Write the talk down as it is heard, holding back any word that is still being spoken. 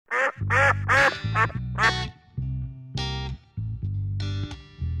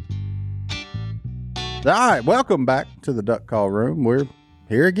All right, welcome back to the Duck Call Room. We're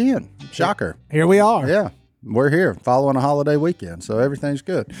here again. Shocker. Here we are. Yeah, we're here following a holiday weekend, so everything's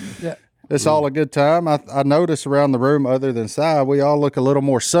good. Yeah. It's all a good time. I notice around the room, other than Si, we all look a little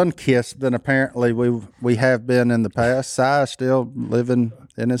more sun-kissed than apparently we have been in the past. Si is still living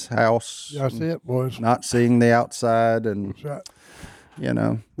in his house. That's it, boys. Not seeing the outside and, That's right. you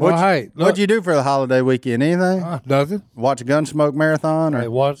know. Well, hey, look, What'd you do for the holiday weekend? Anything? nothing. Watch a Gunsmoke marathon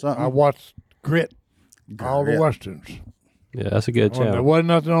or something? I watched Grit, all the Grit. westerns. Yeah, that's a good When there channel. wasn't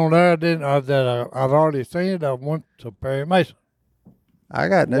nothing on there that I'd already seen. I went to Perry Mason. I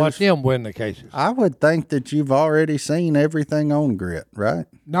got news. Watch him win the cases. I would think that you've already seen everything on Grit, right?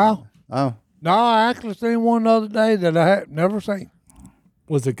 No, Oh, I actually seen one the other day that I had never seen.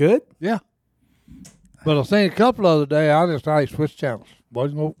 Was it good? Yeah, but I seen a couple the other day. I switched channels.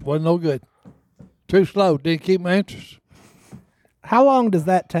 Wasn't no good. Too slow. Didn't keep my interest. How long does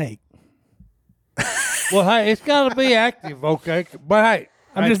that take? Well, hey, it's got to be active, okay? But hey,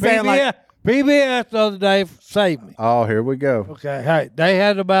 I'm just saying, like- PBS the other day saved me. oh, here we go. Okay, hey, they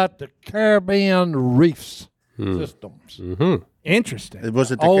had about the Caribbean reefs systems. Mm-hmm. Interesting.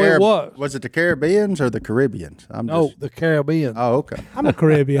 Was it the Oh, it was. Was it the Caribbeans or the Caribbeans? No, the Caribbean. Oh, okay. I'm a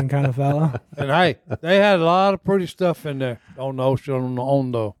Caribbean kind of fella. And hey, they had a lot of pretty stuff in there on the ocean,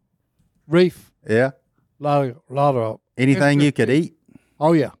 on the reef. Yeah. A lot of Anything you could eat.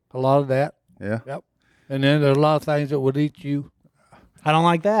 Oh yeah, a lot of that. Yeah. Yep. And then there's a lot of things that would eat you. I don't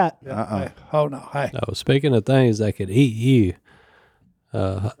like that. Yeah. Hey, oh no, hey. No, speaking of things that could eat you,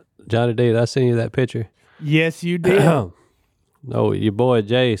 Johnny D, did I send you that picture? Yes, you did. No, your boy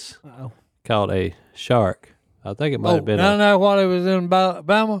Jace Uh-oh. caught a shark. I think it might have been. Now know what it was in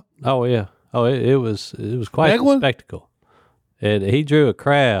Alabama? Oh yeah. Oh, it was quite Big a one? spectacle, and he drew a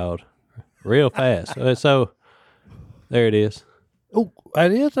crowd real fast. So there it is. Oh,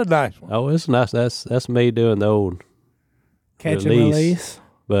 that is a nice one. Oh, it's nice. That's me doing the old Catch and release. release.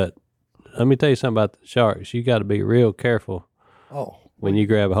 But let me tell you something about the sharks. You got to be real careful Oh, when you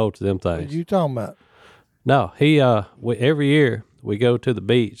grab a hold of them what things. you talking about? No, every year we go to the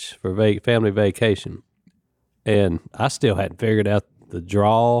beach for family vacation, and I still hadn't figured out the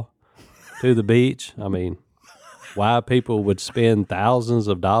draw to the beach. I mean, why people would spend thousands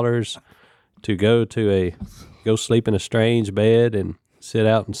of dollars to go sleep in a strange bed and sit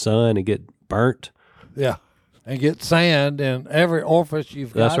out in sun and get burnt. Yeah. And get sand in every orifice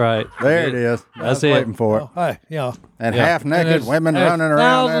you've got. That's right. There it is. I was That's it. waiting for it. Oh, hey, yeah. And Yeah. half And naked there's- women there's running around.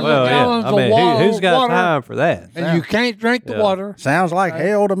 thousands there. of Well, yeah. gallons I of mean, who's got water. time for that? And you can't drink the water. Sounds like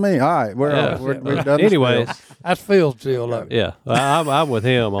hell to me. All right, Yeah. we've done the Anyways, spiel. That's field still. Like. yeah, well, I'm with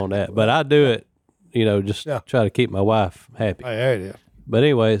him on that. But I do it, just Yeah. try to keep my wife happy. Hey, there it is. But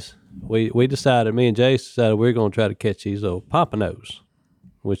anyways, we decided, me and Jace decided we're going to try to catch these little pompanos,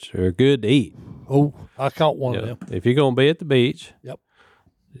 which are good to eat. Oh, I caught one of Yeah. them. If you're going to be at the beach, Yep.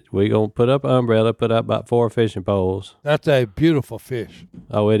 we're going to put up an umbrella, put up about 4 fishing poles. That's a beautiful fish.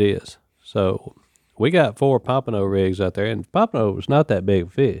 Oh, it is. So we got 4 pompano rigs out there, and pompano is not that big a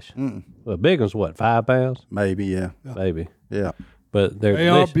fish. Well, big one's what, 5 pounds? Maybe, yeah. Maybe. Yeah. But they're They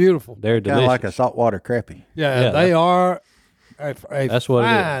delicious. are beautiful. They're Kind delicious. of like a saltwater crappie. Yeah, Yeah. they are a That's what it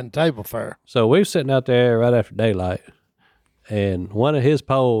is. fine table fare. So we were sitting out there right after daylight, and one of his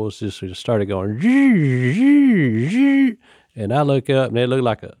poles just started going, and I look up, and it looked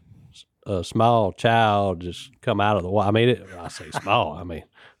like a small child just come out of the water. I mean, I say small. I mean,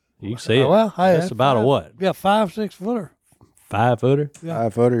 you can see it. Well, hey, that's about a what? Yeah, 5-6 footer. 5-footer. Yeah.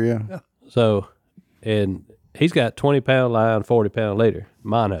 5 footer, yeah. So, and he's got 20-pound line, 40-pound leader,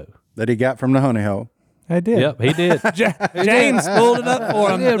 mono. That he got from the honey hole. I did. Yep, he did. James pulled it up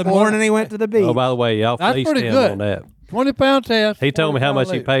for him He did, the boy. morning he went to the beach. Oh, by the way, y'all That's fleeced pretty him good. on that. 20-pound test. He told me how 40-pound much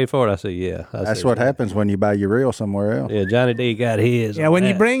he leader. paid for it. I said, yeah. That's what happens when you buy your reel somewhere else. Yeah, Johnny D got his. Yeah, on when you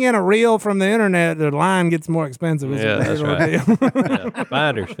that. bring in a reel from the internet, the line gets more expensive. It's Yeah, a that's big right. ordeal. Yeah,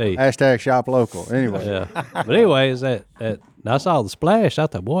 finder's fee. Hashtag shop local. Anyway. Yeah. But anyways, that I saw the splash. I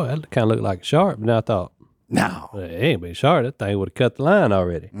thought, boy, that kind of looked like a shark. But then I thought, No. well, it ain't been a shark. That thing would have cut the line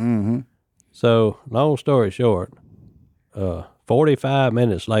already. Mm-hmm. So, long story short, 45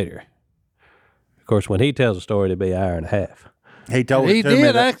 minutes later, of course, when he tells a story, it'd be an hour and a half. He told He it to me.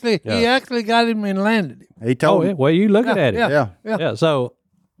 did that- actually. He Yeah. actually got him and landed him. He Oh, told yeah. me. Well, you looking at it. yeah. Yeah. Yeah. So,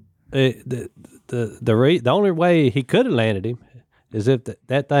 the only way he could have landed him is if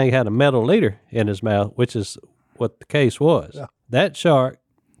that thing had a metal leader in his mouth, which is what the case was. Yeah. That shark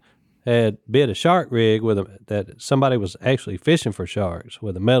had bit a shark rig that somebody was actually fishing for sharks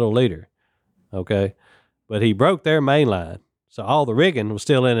with a metal leader. Okay, but he broke their main line, so all the rigging was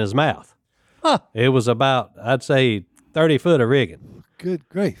still in his mouth. It was about, I'd say, 30 foot of rigging, Good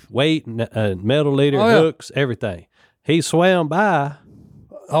grief. weight, metal leader, Oh, yeah. hooks, everything. He swam by.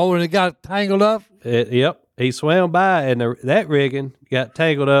 Oh, and it got tangled up. Yep. He swam by, and that rigging got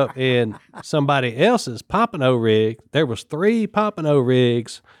tangled up in somebody else's pompano rig. There was 3 pompano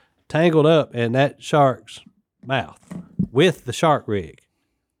rigs tangled up in that shark's mouth with the shark rig.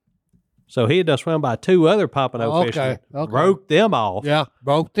 So he had done swam by 2 other pompano Okay, fishermen, okay. broke them off, Yeah,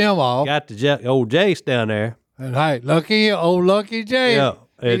 broke them off. got the old Jace down there, And hey, lucky Jay. Yeah,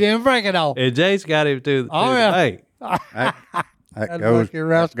 He and- didn't break it off. and Jace got him to Oh, the yeah. bank. That That's goes, lucky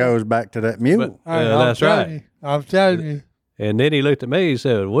rascal. goes back to that mule. But- Hey, Yeah, I'm that's telling right. you, I'm telling you. And then he looked at me. He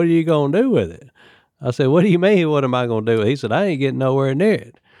said, "What are you gonna do with it?" I said, "What do you mean? What am I gonna do with it?" He said, "I ain't getting nowhere near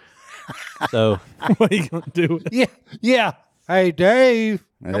it." So, What are you gonna do with it? Yeah, yeah. Hey, Dave,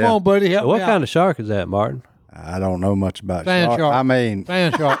 come Yeah. on, buddy, help what me kind out. of shark is that, Martin? I don't know much about Sand shark. I mean,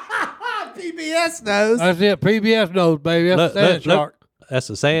 Sand shark. PBS knows. That's it. PBS knows, baby. That's sand shark. That's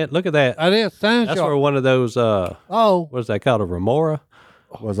the sand. Look at that. That is sand That's shark. where one of those. Oh, What is that called? A remora?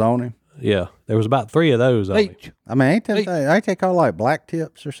 was on him. Yeah, there was about 3 of those on it. leech. I mean, ain't Hey. they called like black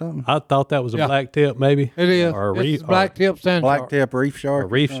tips or something? I thought that was a Yeah. black tip, maybe. It is. or a It's reef, black tip sand Black shark. tip reef shark. or a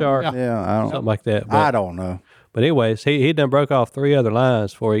reef something? shark, Yeah, I don't. something like that. But, I don't know. but anyways, he done broke off 3 other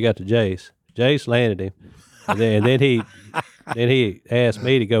lines before he got to Jace. Jace landed him, and then he asked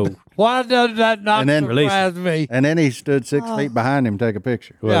me to go. Why does that not And then surprise me? And then he stood 6 feet behind him to take a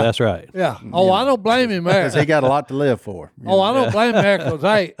picture Well, Yeah. that's right. Yeah. Oh, I don't blame him there. because he got a lot to live for. Oh, I don't blame him there because,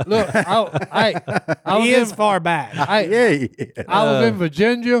 hey, look, I was He is in, far back. hey, Yeah. I was in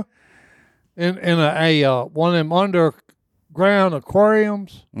Virginia in a one of them underground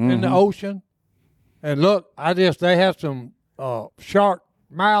aquariums in the ocean. And look, they have some shark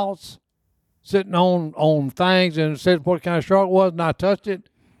mouths sitting on things and it said what kind of shark it was, and I touched it,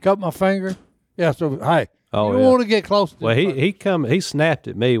 cut my finger. Yeah, so hey, Oh, you don't yeah. want to get close to Well, this he snapped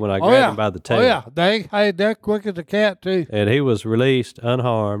at me when I Oh, grabbed yeah. him by the tail. Oh yeah, they're quick as a cat too. And he was released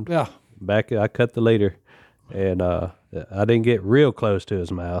unharmed. Yeah. Back, I cut the leader, and I didn't get real close to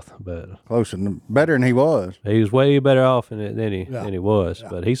his mouth, but Close and better than he was. he was way better off than he was.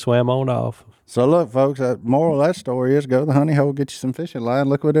 But he swam on off. So look, folks, the moral of that story is go to the honey hole, get you some fishing line,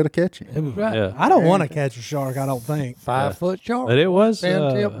 look what it'll catch you. Right. Yeah, I don't want to catch a shark. I don't think. 5-foot shark. but it was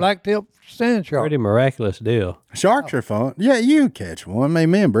Sand tip, black tip, sand shark. pretty miraculous deal. Sharks are fun. Yeah, you catch one. I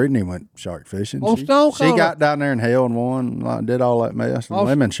mean, me and Brittany went shark fishing. Oh, she, Stone she caught got down there and held one, like, did all that mess. And Oh,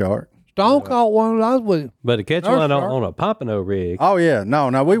 lemon shark. Stone caught one when I was with him. But to catch Nurse one shark. on a pompano rig, Oh yeah, no,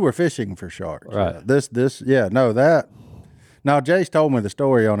 we were fishing for sharks. Right. That. Now Jace told me the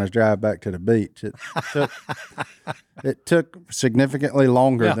story on his drive back to the beach. It took significantly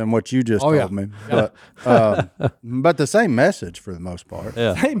longer Yeah. than what you just Oh, told yeah. me, but the same message for the most part.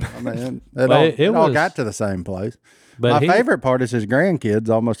 yeah. I mean, Well, it it all was- got to the same place. But My he- favorite part is his grandkids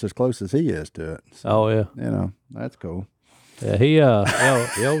almost as close as he is to it. So, Oh yeah, that's cool. yeah. He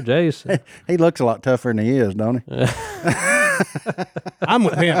the old Jason. He looks a lot tougher than he is, don't he? I'm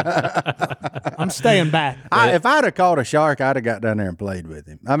with him. I'm staying back. If I'd have caught a shark, I'd have got down there and played with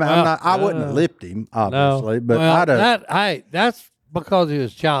him. I mean, I wouldn't have lipped him, obviously, but Well, I'd have. that's because of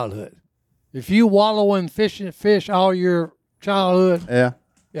his childhood. If you wallow in fish all your childhood,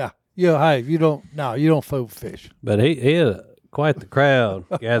 you don't fool fish. But he had quite the crowd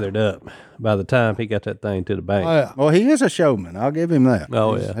gathered up by the time he got that thing to the bank. Oh yeah. Well, he is a showman. I'll give him that.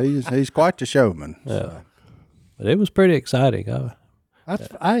 Oh, he's quite the showman. So. But it was pretty exciting. That's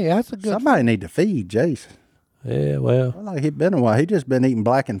a good. Somebody need to feed Jason. Yeah, well, Well, like he's been a while. He just been eating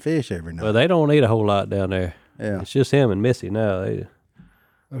blackened fish every night. well, they don't eat a whole lot down there. Yeah. It's just him and Missy now.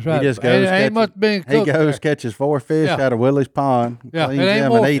 That's He right. just goes. ain't much being he cooked goes there. catches 4 fish Yeah. out of Willie's pond, Yeah, cleans it ain't them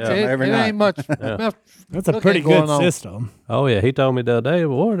more, and eats them every it night. ain't much. That's a cooking pretty good going on. system. Oh yeah, he told me the other day,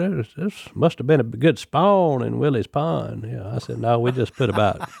 boy, this must have been a good spawn in Willie's pond. Yeah, I said no, we just put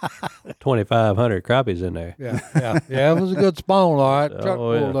about 2,500 crappies in there. Yeah. It was a good spawn, all right. Chuck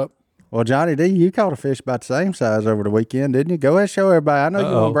Oh, yeah. pulled up. Well, Johnny D, you caught a fish about the same size over the weekend, didn't you? Go ahead, show everybody. I know you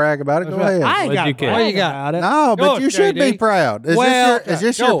want Uh-oh. to brag about it. Go right. ahead. I ain't What'd got you to catch? brag What you got? about it. No, but Go, you should be JD. proud. Is Well,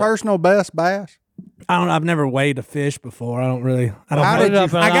 this go. your personal best bass? I've never weighed a fish before. I don't. How did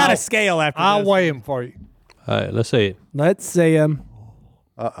you- I got a scale after I'll this. weigh him for you. All right, let's see. Let's see him.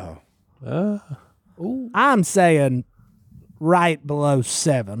 I'm saying right below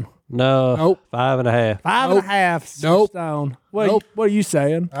 7. No, Nope. 5.5. 5.5 Nope. stone. What, Nope. what are you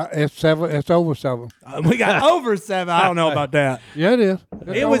saying? It's 7. It's over 7. We got over 7. I don't know about that. Yeah, it is.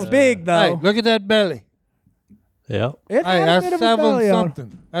 It was big Hey, though. look at that belly. Yep. It Hey, had a that's bit of a 7 belly on it.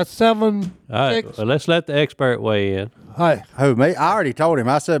 something. That's 7. All right, 6. well, let's let the expert weigh in. Hey, Who, me? I already told him.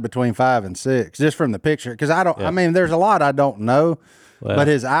 I said between 5 and 6, just from the picture. Because I don't. I mean, there's a lot I don't know, but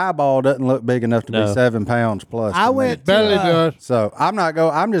his eyeball doesn't look big enough to be 7 pounds plus. I to me. went. belly does. So I'm not go.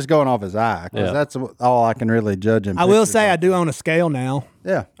 I'm just going off his eye because that's all I can really judge him. I will say I do own a scale now.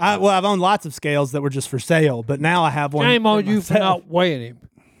 Yeah. I've owned lots of scales that were just for sale, but now I have one. Shame on for you for myself. not weighing him.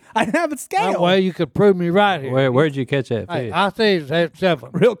 I didn't have a scale. That way you could prove me right here. Where'd you catch that Hey, fish? I say it's at 7.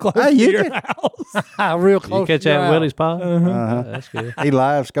 Real close Hey, to you your can- house. Real Did close. you catch to your that in house. Willie's pond? That's good. He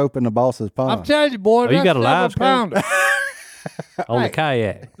live scoping the boss's I'm pond. telling you, boy. you got a live 7 pounder. On the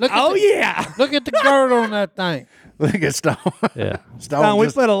kayak. Look at Oh the, yeah. Look at the gird on that thing. Look at Stone. Yeah. Stone We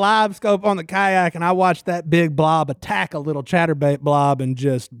just- put a live scope on the kayak, and I watched that big blob attack a little chatterbait blob and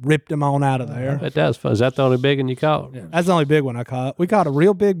just ripped him on out of there. That was fun. Is that the only big one you caught? That's the only big one I caught. We caught a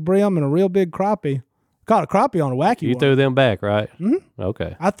real big brim and a real big crappie. Caught a crappie on a wacky You one. threw them back, right? Mm-hmm.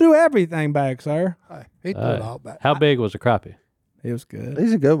 Okay. I threw everything back, sir. Hey, he threw it all back. How big was the crappie? It was good.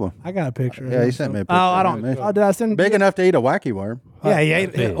 He's a good one. I got a picture. of Yeah, him, he sent me a so- picture. Oh, I of don't. him. Oh, did I send Big enough to eat a wacky worm. Yeah, he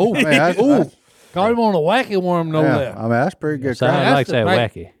ate it. Oh, Man, that's- caught him on a wacky worm, no Yeah, less. I mean that's pretty good. Sound crap. like the that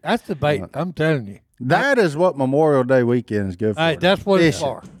bait. wacky. That's the bait. I'm telling you. That is what Memorial Day weekend is good for. Hey, that's what it's Fishing.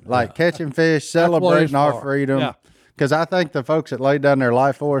 for. Like catching fish, what celebrating it's our for. freedom. Yeah. Because I think the folks that laid down their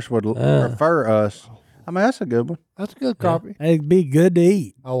life for us would prefer us. I mean, that's a good one. That's a good crappie. It'd be good to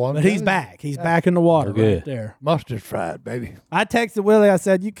eat. Oh, I'm But he's telling you. back. He's back in the water Good. right there. Mustard fried, baby. I texted Willie. I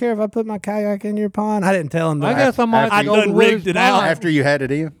said, "You care if I put my kayak in your pond?" I didn't tell him that. I guess I might after go you to done Willie's rigged it out. Pond. After you had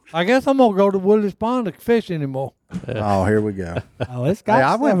it in. I guess I'm gonna go to Willie's Pond to fish anymore. Oh, here we go. Oh, it's got Hey,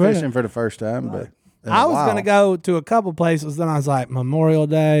 I went stuff in it. fishing for the first time, but in I a was while. gonna go to a couple places. Then I was like, Memorial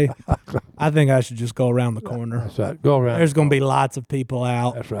Day. I think I should just go around the corner. That's right. Go around. There's gonna be lots of people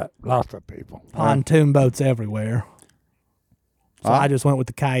out. That's right. Lots of people. Pontoon boats everywhere. So I just went with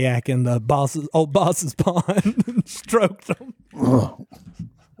the kayak in the old boss's pond and stroked them.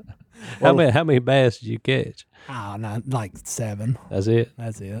 How many bass did you catch? Oh, not like 7. That's it?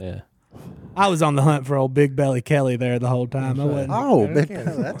 That's it. Yeah. I was on the hunt for old Big Belly Kelly there the whole time. I wasn't. Oh,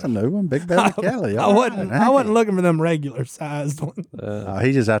 that's a new one. Big Belly Kelly. I All wasn't. right. I wasn't looking for them regular sized ones. Oh,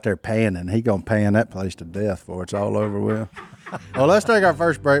 he's just out there panning. He gonna pan that place to death before it's all over with. Well, let's take our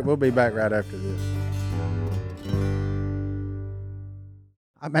first break. We'll be back right after this.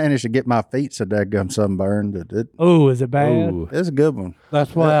 I managed to get my feet so dadgum sunburned that Oh, is it bad? Ooh. it's a good one.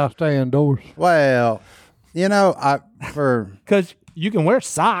 That's why I stay indoors. Well, you know, for Because you can wear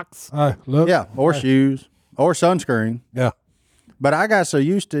socks. Hey, look. yeah, or shoes or sunscreen. Yeah. But I got so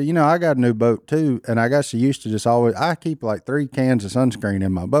used to, I got a new boat too, and I got so used to just always, I keep like 3 cans of sunscreen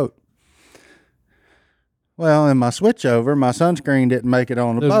in my boat. Well, in my switchover, my sunscreen didn't make it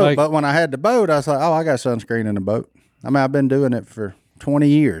on the boat. But when I had the boat, I was like, oh, I got sunscreen in the boat. I mean, I've been doing it for 20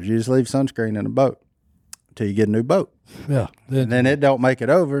 years. You just leave sunscreen in the boat until you get a new boat. Yeah. And then it don't make it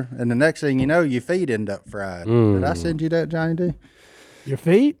over. And the next thing you know, your feet end up fried. Did I send you that, Johnny D? Your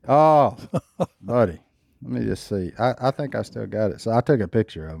feet? Oh, buddy. Let me just see. I think I still got it. So I took a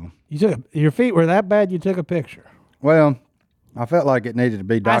picture of them. Your feet were that bad you took a picture. Well, I felt like it needed to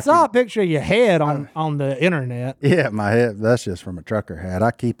be I documented. saw a picture of your head on the internet. Yeah, my head. That's just from a trucker hat.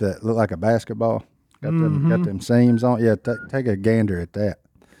 I keep that look like a basketball. Got them seams on. Yeah, take a gander at that.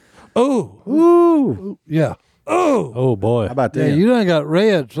 Ooh. Ooh, Yeah. Ooh. Oh, boy. how about Yeah, that? you done got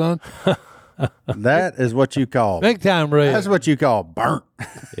red, son. That is what you call. Big time red. That's what you call burnt.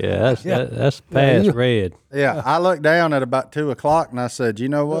 Yeah, that's past you- red. Yeah, I looked down at about 2:00 and I said, you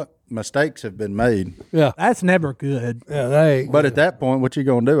know what? Mistakes have been made. Yeah. That's never good. Yeah, they But at that point, what you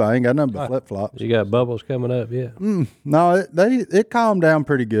gonna do? I ain't got nothing but flip flops. You got bubbles coming up, yeah. No, it calmed down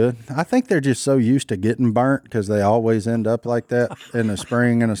pretty good. I think they're just so used to getting burnt because they always end up like that in the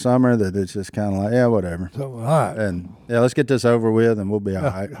spring and the summer that it's just kind of like, yeah, whatever. So, all right. And yeah, let's get this over with and we'll be all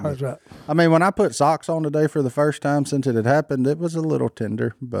right. That's right. I mean, when I put socks on today for the first time since it had happened, it was a little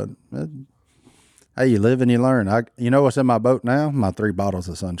tender, but hey, you live and you learn. You know what's in my boat now? My 3 bottles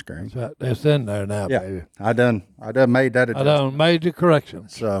of sunscreen. That's right. It's in there now, Yeah, baby. I done made that I adjustment. done made the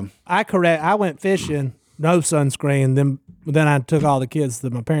corrections. So I went fishing, no sunscreen. Then I took all the kids to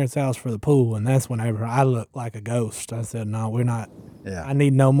my parents' house for the pool, and that's whenever I looked like a ghost. I said, "No, we're not. yeah, I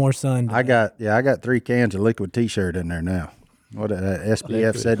need no more sun." I got 3 cans of liquid T-shirt in there now. What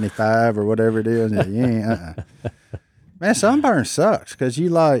SPF 75 or whatever it is? Yeah, you ain't. Man, sunburn sucks because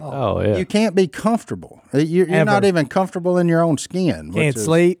you Oh, yeah. you can't be comfortable. You're not Ever. even comfortable in your own skin. which Can't is-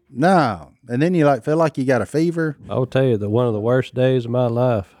 sleep. No, and then you feel like you got a fever. I'll tell you, one of the worst days of my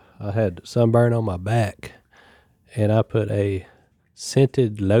life, I had sunburn on my back, and I put a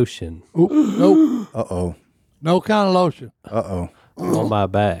scented lotion. Nope. Uh oh. No kind of lotion. Uh oh. on my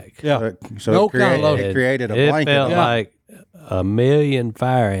back. Yeah. So No it, kind of created, lotion. it created a It blanket. felt Yeah. like a million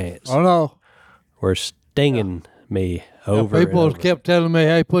fire ants I know. were stinging me over and People over. kept telling me,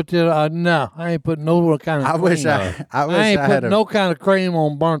 "Hey, put that." No, I ain't putting no kind of. I wish cream. I wish I ain't I had putting a no kind of cream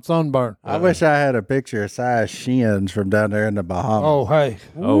on burnt sunburn. I wish I had a picture of Si's shins from down there in the Bahamas. Oh, hey.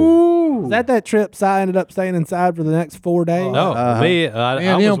 Oh. Was that trip Si ended up staying inside for the next 4 days? No, me, Me I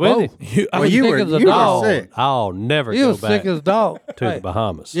and was him with both. him. I Well, was you sick were- as a you were dog. sick. I'll never He go was back sick as a dog. to Hey, the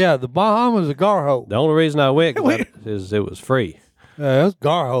Bahamas. yeah, the Bahamas is Garho. The only reason I went 'cause is it was free, Yeah, it's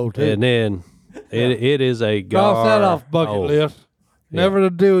Garho too. and then it is a gar. Cross that off bucket hole. list. Never to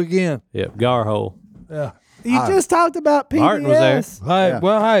do again. Yep, gar hole. Yeah. You just talked about PBS. Martin was there. Hey, Yeah.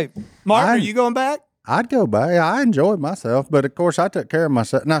 well, hey, Martin, I- are you going back? I'd go back. I enjoyed myself, but of course I took care of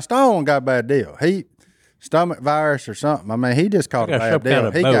myself. Now Stone got a bad deal. He stomach virus or something. I mean, he just caught a Got some bad deal. kind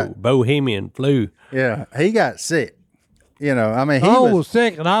of He got bohemian flu. he got sick. You know, I mean, he I was was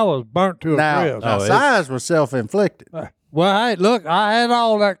sick and I was burnt to a now. crisp. Now, Oh, size was self-inflicted. Well, hey, look, I had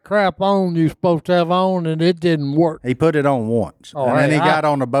all that crap on you supposed to have on, and it didn't work. He put it on once, Oh, and then hey, he I- got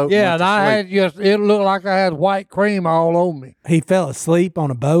on the boat. Yeah, and and went to I sleep. had it looked like I had white cream all on me. He fell asleep on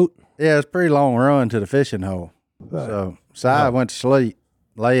a boat. Yeah, it's a pretty long run to the fishing hole. So Si went to sleep,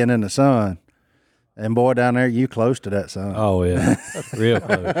 laying in the sun, and boy, down there, you close to that sun. Oh yeah, real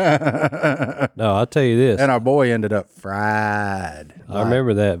close. No, I'll tell you this. And our boy ended up fried. I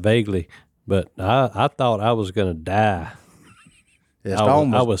remember that vaguely, but I thought I was gonna die. Yeah, I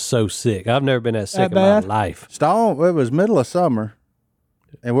Stone was, was, so sick. I've never been that sick in bad? my life. Stone. It was middle of summer,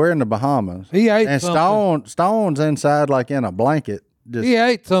 and we're in the Bahamas. He ate And something. Stone's inside like in a blanket, just He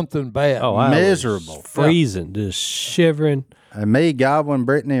ate something bad. Oh, I Miserable. was freezing, just shivering. and me, Godwin,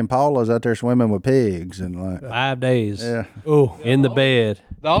 Brittany, and Paula's out there swimming with pigs, and like 5 days yeah, Oh, in the bed.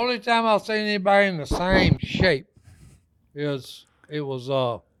 The only time I've seen anybody in the same shape is it was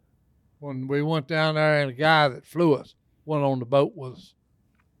when we went down there and the guy that flew us went on the boat with us,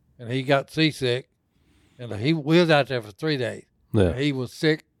 and he got seasick, and we was out there for 3 days. Yeah. He was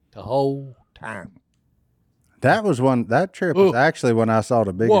sick the whole time. that was one. That trip was Ooh. actually when I saw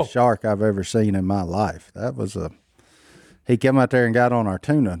the biggest Whoa. shark I've ever seen in my life. That was a. He came out there and got on our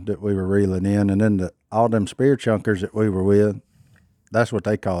tuna that we were reeling in, and then all them spear chunkers that we were with. That's what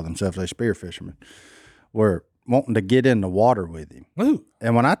they call themselves. They spear fishermen. Were wanting to get in the water with him. ooh.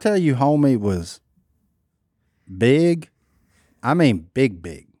 And when I tell you, homie was big, I mean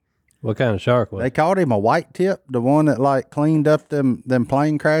big. What kind of shark was They it? called him a white tip, the one that like cleaned up them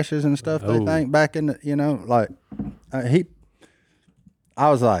plane crashes and stuff. They Oh. think back in the, like I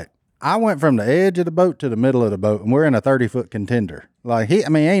was like, I went from the edge of the boat to the middle of the boat, and we're in a 30-foot contender. Like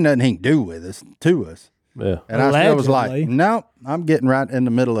ain't nothing he can do with us to us. Yeah. And I still was like, Allegedly. no, I'm getting right in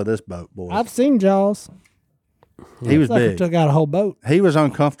the middle of this boat, boy. I've seen Jaws. He was Sucker big. took out a whole boat. He was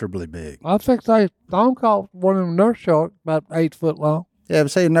uncomfortably big. I think Stone caught one of them nurse sharks about 8 foot long, Yeah,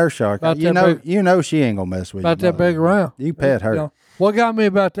 but see, a nurse shark, About you that know, big. she ain't gonna mess with about you. that big around. You pet her. You know, what got me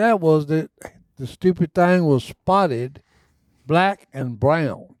about that was that the stupid thing was spotted black and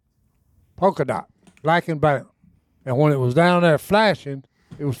brown, polka dot, black and brown. And when it was down there flashing,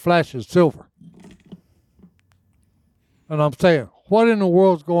 it was flashing silver. And I'm saying, what in the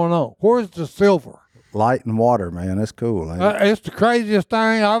world's going on? Where's the silver? Light and water, man. That's cool. Ain't it? It's the craziest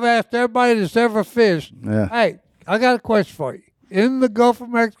thing. I've asked everybody that's ever fished. Yeah. Hey, I got a question for you. In the Gulf of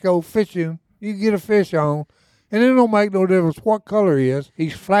Mexico fishing, you get a fish on, and it don't make no difference what color he is.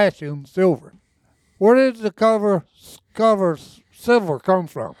 He's flashing silver. Where did the cover silver come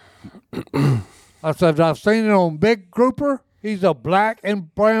from? I said, I've seen it on big grouper. He's a black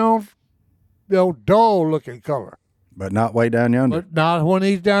and brown, dull-looking color. But not way down yonder. But not when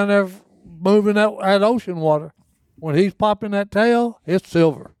he's down there moving that ocean water. When he's popping that tail, it's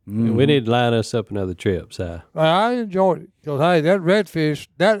silver. We need to line us up another trip, Si. I enjoyed it because hey, that redfish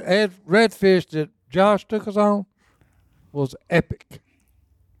that Josh took us on was epic.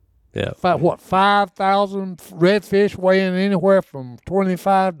 Yeah. 5,000 redfish weighing anywhere from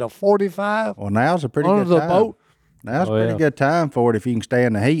 25 to 45 Well, now's a pretty under good the time. boat. Now's a Oh, pretty yeah. good time for it if you can stay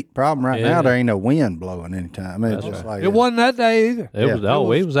in the heat. Problem right Yeah. now, there ain't no wind blowing anytime. It's That's just like It wasn't that day either. It Yeah. was. Oh, It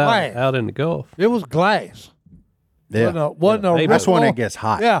we was was out glass. out in the Gulf. It was glass. yeah. Wasn't a Maybe. That's when ripple it on- gets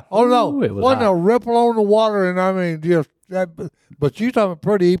hot. Yeah. Oh no, Ooh, it was wasn't hot. a ripple on the water, and I mean just that. But you talking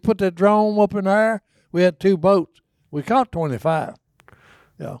pretty? He put that drone up in the air. We had 2 boats. We caught 25.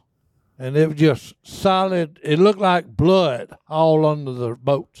 Yeah, and it was just solid. It looked like blood all under the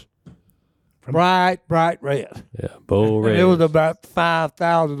boats. Bright red. Yeah. Bull red. It was about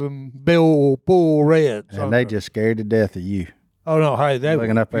 5,000 bull reds. And they just scared to death of you. Oh no, hey, they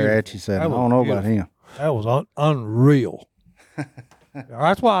Looking were up there at you saying, I That was don't know about beautiful. him. That was unreal.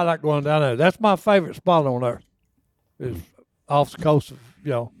 That's why I like going down there. That's my favorite spot on earth. Is off the coast of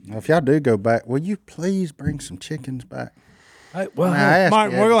Now, if y'all do go back, will you please bring some chickens back? Hey, well, I ask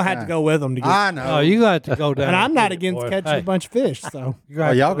Martin, you we're every gonna have to time. go with them to get. I know. oh, you got to go down. and I'm and not get it, against boy. catching Hey, a bunch of fish. So you got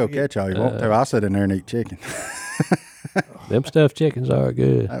Oh, to y'all go get- catch all you want to. I'll sit in there and eat chicken. Them stuffed chickens are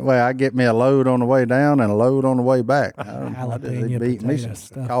good. That way I get me a load on the way down and a load on the way back. Jalapeno They beat me potato some-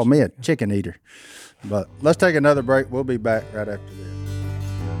 stuff. call me a chicken eater. But let's take another break. We'll be back right after this.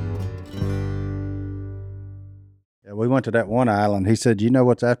 Yeah, we went to that one island. He said, "You know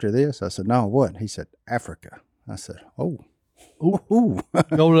what's after this?" I said, "No, what?" He said, "Africa." I said, "Oh, ooh.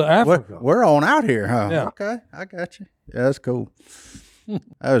 Go to Africa. We're on out here, huh?" Yeah. Okay, I got you. Yeah, that's cool.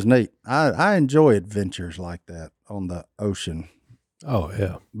 That was neat. I enjoy adventures like that on the ocean, Oh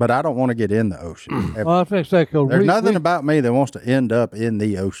yeah. but I don't want to get in the ocean. Well, I think so. 'Cause There's we, nothing we, about me that wants to end up in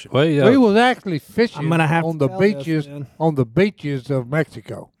the ocean. Well, we was actually fishing I'm gonna have on to the tell this, beaches man. on the beaches of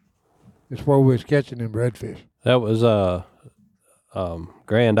Mexico. It's where we was catching them redfish. that was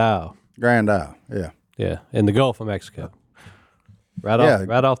Grand Isle. Grand Isle, yeah. Yeah, in the Gulf of Mexico. Right Yeah.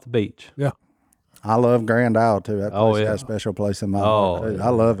 right off the beach. Yeah. I love Grand Isle too. That place Oh, yeah. got a special place in my Oh, heart too. yeah. I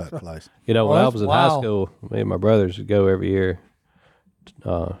love that place. You know, Oh, when I that's was in high wild. school, me and my brothers would go every year.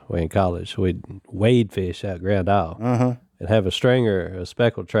 In college, we'd wade fish out Grand Isle and have a string or a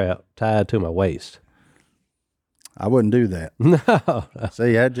speckled trout tied to my waist. I wouldn't do that. No.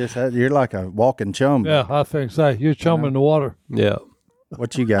 See, you're like a walking chum. Yeah, I think so. You're chumming the water. Yeah.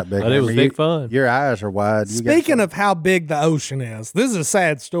 What you got, Big? But it was Hammer? big fun. Your eyes are wide. You got speaking of how big the ocean is, this is a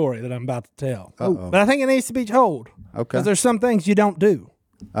sad story that I'm about to tell. Uh-oh. But I think it needs to be told Okay. because there's some things you don't do.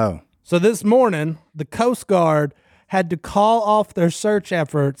 Oh, So this morning, the Coast Guard had to call off their search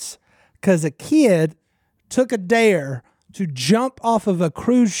efforts because a kid took a dare to jump off of a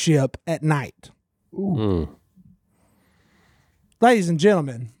cruise ship at night. Ladies and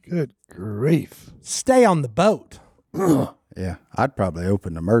gentlemen, Good grief. stay on the boat. yeah. I'd probably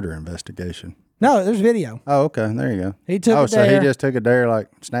open a murder investigation. No, there's video. Oh, okay. There you go. He took Oh, a so he dare. just took a dare like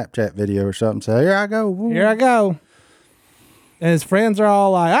Snapchat video or something. Say, here I go. Woo. Here I go. And his friends are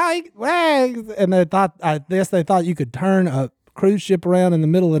all like, hey, and they thought, I guess they thought you could turn a cruise ship around in the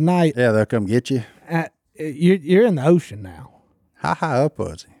middle of the night. Yeah, they'll come get you. You're in the ocean now. How high up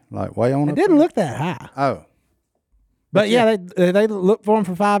was he? Like way on It up didn't there? look that high. Oh, But yeah, they looked for him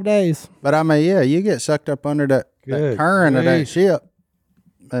for 5 days. but I mean, yeah, you get sucked up under that Good current of that grief. ship,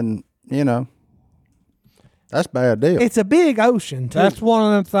 and that's a bad deal. It's a big ocean, too. That's one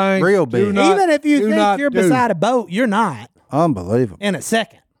of them things. Real do big. not- Even if you do think not you're do. beside a boat, you're not Unbelievable. in a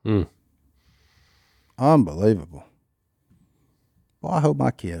second. Unbelievable. Well, I hope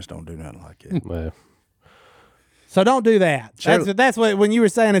my kids don't do nothing like it. Well, So don't do that. Sure. That's what, when you were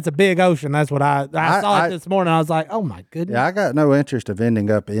saying it's a big ocean, that's what I saw I- it this morning. I was like, oh my goodness. Yeah, I got no interest of ending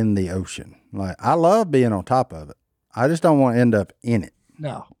up in the ocean. Like, I love being on top of it. I just don't want to end up in it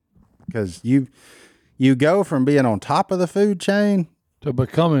No. because you go from being on top of the food chain, To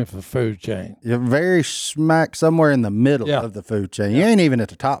becoming the food chain. you're very smack somewhere in the middle Yeah. of the food chain. You ain't even at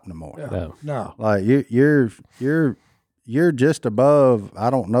the top no more. no. No. Like you're just above I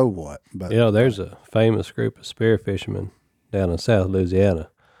don't know what, but You know, there's a famous group of spear fishermen down in South Louisiana,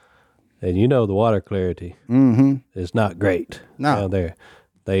 and you know the water clarity is not great No. down there.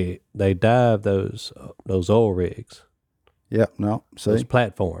 They dive those oil rigs, yep, no, those see,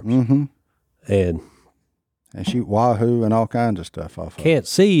 platforms, and and shoot wahoo and all kinds of stuff off of it. can't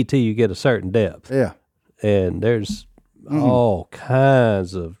see till you get a certain depth. Yeah, And there's all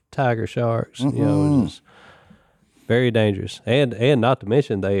kinds of tiger sharks. You know, just very dangerous. And not to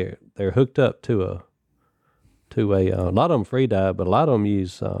mention they're hooked up to a lot of them free dive, but a lot of them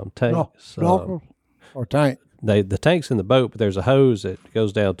use tanks. Snorkel or tank. The tank's in the boat, but there's a hose that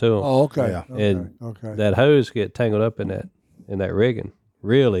goes down to them, Oh, okay. Yeah. Okay. and okay. that hose get tangled up in that rigging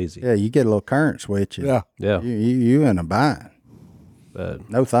real easy. yeah, you get a little current switch. And Yeah. Yeah, you in a bind. but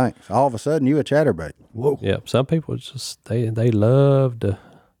No thanks. All of a sudden, you a chatterbait. Whoa. yeah, some people just they love to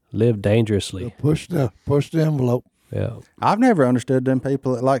live dangerously. Push the envelope. Yeah, I've never understood them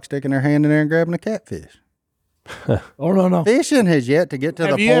people that like sticking their hand in there and grabbing a catfish. Oh no. Fishing has yet to get to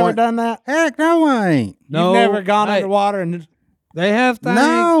Have the you ever point. done that? Heck, no, I ain't. No. You've never gone Hey, underwater and They have things.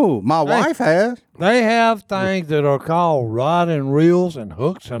 No, my wife has. They have things that are called rod and reels and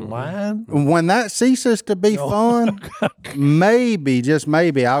hooks and line. When that ceases to be fun, maybe, just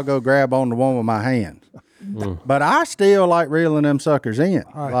maybe, I'll go grab on the one with my hands. But I still like reeling them suckers in.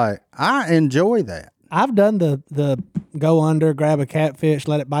 Like, I enjoy that. I've done the go under, grab a catfish,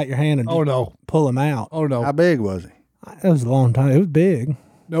 let it bite your hand, and Oh just no. pull them out. Oh no. How big was he? It was a long time. It was big.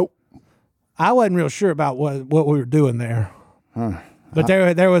 Nope. I wasn't real sure about what we were doing there. But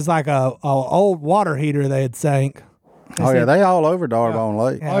there was like a old water heater they had sank. Oh yeah, they all over Darbone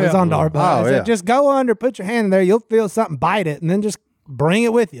Lake. Yeah, it was on Darbone. Oh, I said, yeah. just go under, put your hand in there. You'll feel something bite it, and then just bring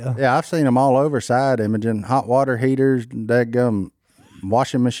it with you. Yeah, I've seen them all over side imaging, hot water heaters, daggum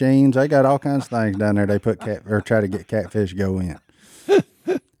washing machines. They got all kinds of things down there. They put or try to get catfish go in,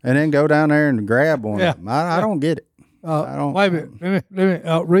 and then go down there and grab one. Yeah. Of them. I don't get it. I don't. Wait a minute. Let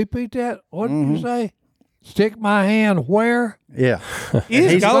me repeat that. What did you say? Stick my hand where? Yeah, You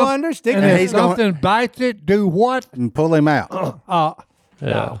just go under, stick And it. if he's going- something bites it, do what? and pull him out.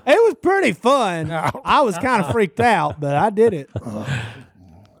 Yeah. It was pretty fun. I was kind of freaked out, but I did it.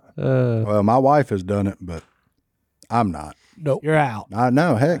 Well, my wife has done it, but I'm not. You're out. I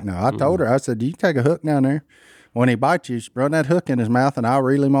know, heck no. I told her, I said, you take a hook down there. When he bites you, run that hook in his mouth and I'll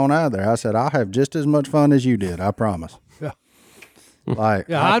reel him on out of there. I said, I'll have just as much fun as you did. I promise. Yeah. Like,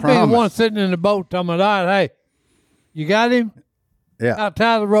 Yeah, I I'd be the promise. one sitting in the boat telling my dad, hey, you got him? Yeah, I'll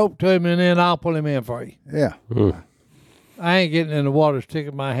tie the rope to him and then I'll pull him in for you. yeah. I ain't getting in the water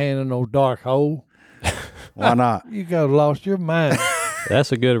sticking my hand in no dark hole. Why not? You got lost your mind.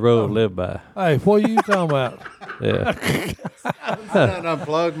 That's a good rule to live by. Hey, what are you talking about? Yeah.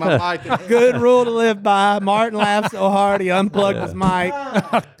 Unplug my mic. Good rule to live by. Martin laughed so hard he unplugged his mic.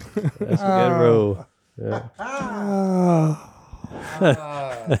 That's a good rule.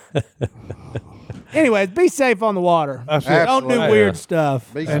 Anyways, be safe on the water. That's it. Don't do Absolutely. weird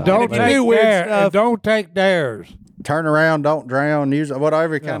stuff. Be And safe. don't if you take do weird dare, stuff- and don't take dares. Turn around, don't drown. Use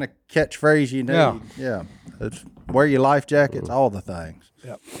whatever kind of catchphrase you need. Yeah. Yeah. It's wear your life jackets, all the things.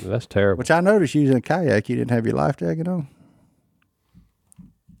 That's terrible. Which I noticed using a kayak, you didn't have your life jacket on.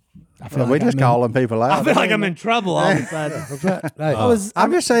 I feel we just calling people out. I feel like I'm in trouble all of a sudden. Hey,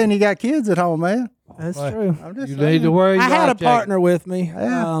 I'm just saying you got kids at home, man. That's true. I'm just you saying. need to wear your I had a life jacket. partner with me.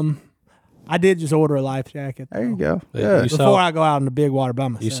 Yeah. I did just order a life jacket There you go. You Good. saw- before I go out in the big water by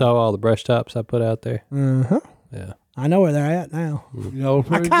myself. You saw all the brush tops I put out there? Uh-huh. Yeah. I know where they're at now. You know, I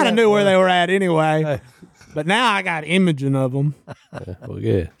pretty kind of good. knew where they were at anyway, Hey. but now I got imaging of them. Yeah. Well,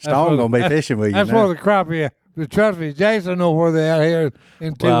 good. Stone gonna be fishing with you. That's now. where the crappie at. But trust me, Jason know where they're at here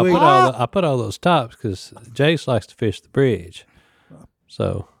in 2 Well, weeks. I put all those tops because Jace likes to fish the bridge.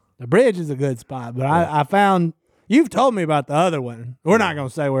 So, The bridge is a good spot, but I found you've told me about the other one. We're not going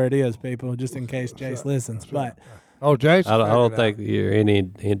to say where it is, people, just in case Jace listens. But Oh, Jason. I don't figured it think you're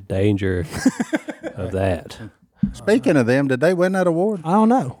in danger of that. Speaking of them, did they win that award? I don't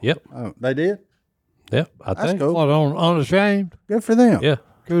know. Yep. Oh, they did. Yep. I That's think. cool. out. What, unashamed? Good for them. Yeah.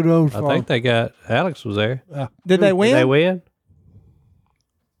 Kudos I for think they got Alex was there. Did they win? Did they win?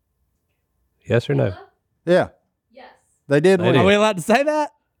 Yes or no? Yeah. They did They win. did. Are we allowed to say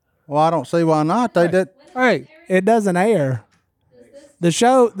that? Well, I don't see why not. They did. Hey, It doesn't air. The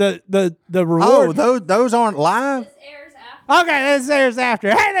show, the Oh, reward. those aren't live. Okay, this airs after.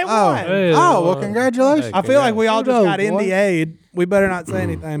 Hey, they Oh, won. Hey, oh, well, well, congratulations. I feel like we all just Kudos, got boy. NDA'd. We better not say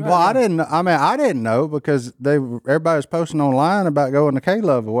anything. Well, I didn't. I mean, I didn't know because everybody was posting online about going to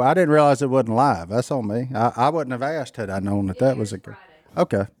K-Love. Well, I didn't realize it wasn't live. That's on me. I wouldn't have asked had I known that was a.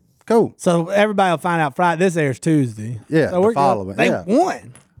 Okay, cool. So everybody will find out Friday. This airs Tuesday. Yeah, so the we're following, They yeah.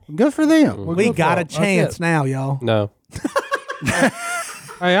 won. Good for them. We good got for a 'em. That's chance it. now, y'all. No.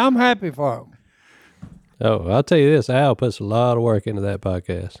 hey, I'm happy for him. Oh, I'll tell you this. Al puts a lot of work into that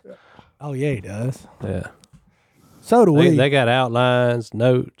podcast. Oh yeah, he does. Yeah. So do we. They got outlines,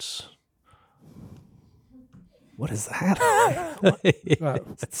 notes. What is that?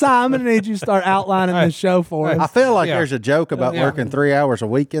 Simon, I'm gonna need you to start outlining this show for I us. feel like Yeah. there's a joke about Yeah. working 3 hours a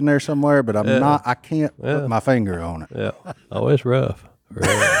week in there somewhere, but I'm not. I can't put my finger on it. Yeah. Oh, it's rough.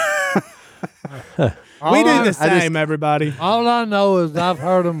 We do I- the same, everybody. All I know is I've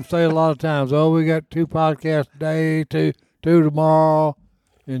heard them say a lot of times, "Oh, we got 2 podcasts today, two tomorrow,"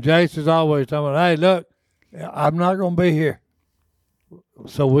 and Jason's always telling me, "Hey, look, I'm not going to be here,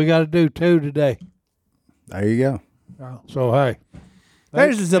 so we got to do 2 today." There you go. So hey,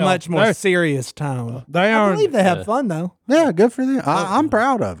 Theirs is a you know, much more they- serious tone. they I are. believe they have fun though. Yeah, good for them. I'm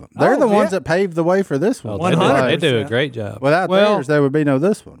proud of them. They're the ones yeah. that paved the way for this one. Oh, they do a 100%. great job. Without Well- theirs, there would be no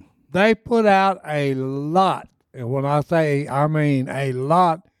this one. They put out a lot, and when I say I mean a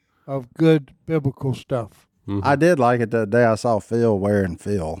lot of good biblical stuff. I did like it the day I saw Phil wearing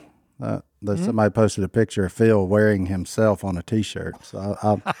Phil. Somebody posted a picture of Phil wearing himself on a T-shirt.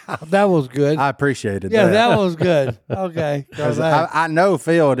 So That was good. I appreciated Yeah, that. that was good. Okay. 'Cause I know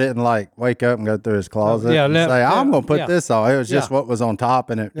Phil didn't like wake up and go through his closet Yeah, and let- say, I'm going to put yeah. this on. It was just Yeah. what was on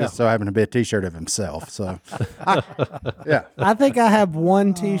top, and it just Yeah. so happened to be a T-shirt of himself. So, yeah. I think I have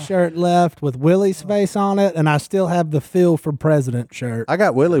one T-shirt left with Willie's face on it, and I still have the Phil for President shirt. I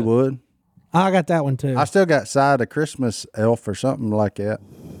got Willie Wood. I got that one too. I still got Cy the Christmas elf or something like that.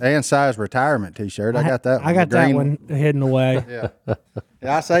 And Cy's retirement T-shirt. I got that one. I got the that green one hidden away. Yeah.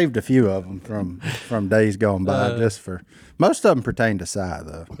 Yeah, I saved a few of them from days gone by just for, most of them pertain to Cy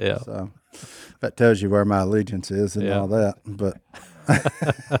though. Yeah. So that tells you where my allegiance is and Yeah. all that. But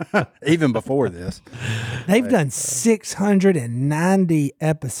even before this, They've done 690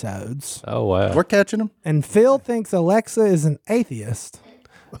 episodes, Oh wow. we're catching them. and Phil thinks Alexa is an atheist.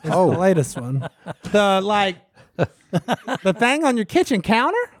 It's the latest one. The thing on your kitchen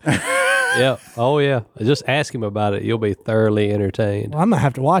counter? Yeah. Oh yeah. Just ask him about it. You'll be thoroughly entertained. Well, I'm gonna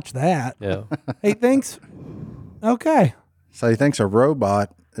have to watch that. Yeah. He thinks, okay, So he thinks a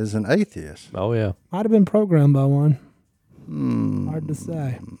robot is an atheist. Oh yeah. might have been programmed by one. Hard to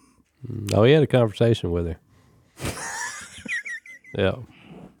say. Oh, he had a conversation with her. Yeah.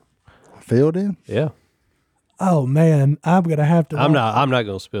 Filled in? Yeah. Oh man, I'm gonna have to. I'm watch- not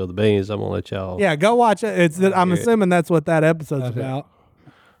gonna spill the beans. I'm gonna let y'all. Yeah, go watch it. I'm assuming that's what that episode's about.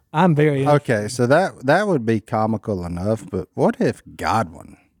 I'm very. Okay, so that would be comical enough, but what if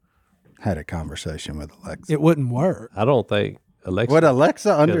Godwin had a conversation with Alexa? It wouldn't work. I don't think Alexa Would Alexa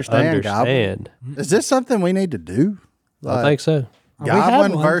could understand Godwin? understand. Is this something we need to do? I think so. We had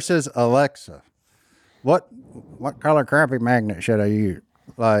Godwin one. versus Alexa. What color crappie magnet should I use?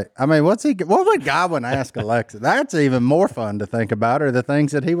 Like, I mean, what would Godwin ask Alexa? That's even more fun to think about, are the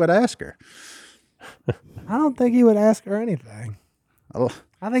things that he would ask her. I don't think he would ask her anything. Al-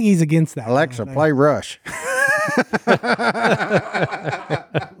 I think he's against that. Alexa, kind of thing. play Rush.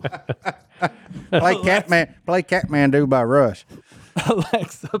 Play Catmandu by Rush.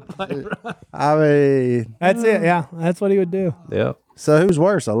 Alexa, play. I mean, That's it. Yeah, that's what he would do. Yeah. so who's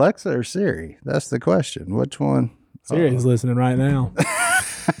worse, Alexa or Siri? That's the question. Which one? Siri's listening right now.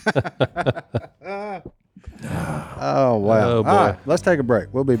 Oh, wow. Oh, boy. All right, let's take a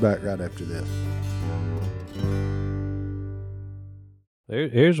break. We'll be back right after this.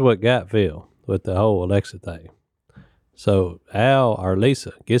 Here's what got Phil with the whole Alexa thing. So Al or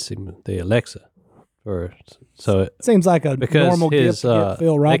Lisa gets him the Alexa Seems like a because normal gift his to get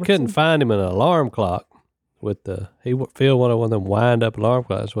Phil they Robertson. couldn't find him an alarm clock with the Phil wanted one of them wind up alarm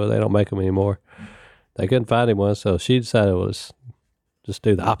clocks. Well, they don't make them anymore. They couldn't find him one, so she decided was just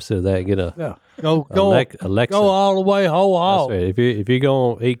do the opposite of that. And get a Yeah. Go Alexa. go all the way whole That's hog. right. If you go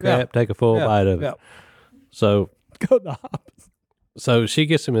on eat crap, take a full bite of it. Yeah. So Go the opposite. So she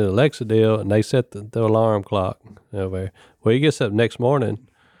gets him an Alexa deal, and they set the alarm clock over there. Well, he gets up next morning,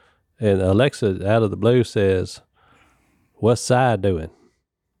 and Alexa, out of the blue, says, "What's Cy doing?"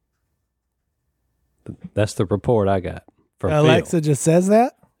 That's the report I got from Alexa Phil. just says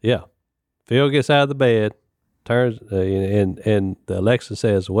that. Yeah, Phil gets out of the bed, turns, and the Alexa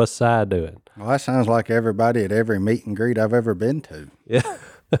says, "What's Cy doing?" Well, that sounds like everybody at every meet and greet I've ever been to. Yeah.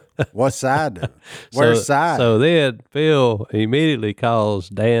 What's Cy do? Where's Cy? So then Phil immediately calls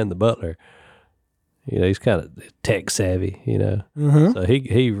Dan the butler. You know, he's kind of tech savvy, you know. Mm-hmm. So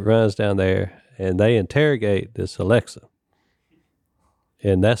he runs down there and they interrogate this Alexa.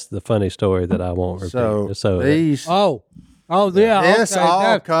 And that's the funny story that I won't repeat. So these, Oh yeah. This okay. all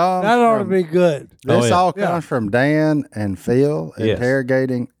that comes that ought to from- be good. this Oh, yeah. all comes from Dan and Phil Yes.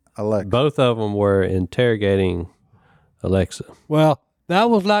 interrogating Alexa. both of them were interrogating Alexa. Well, that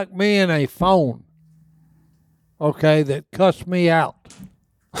was like me and a phone. Okay, that cussed me out.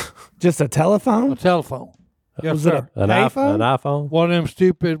 Just a A telephone. telephone. Yes, Was it sir. a An payphone? iPhone? One of them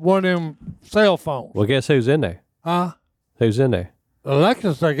stupid, one of them cell phones. Well, guess who's in there? Huh? Who's in there?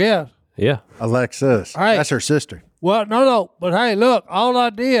 Alexis, I guess. Yeah. Alexis. Hey. That's her sister. Well, no. But hey, look, all I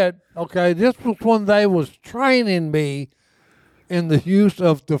did, okay, this was when they was training me in the use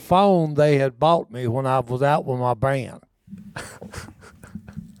of the phone they had bought me when I was out with my band.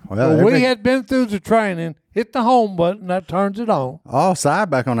 Well, So we had been through the training, hit the home button, that turns it on. Side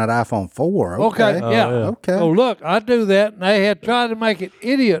back on that iPhone 4. Okay, Okay. yeah. Okay. So look, I do that, and they had tried to make it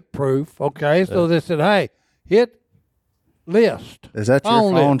idiot proof. Okay, so they said, "Hey, hit list." Is that your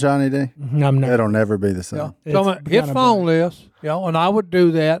phone phone, list. Johnny D? I'm not. It'll never be the same. So It's I mean, hit kinda phone list, and I would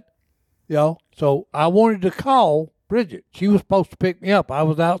do that, So I wanted to call Bridget. She was supposed to pick me up. I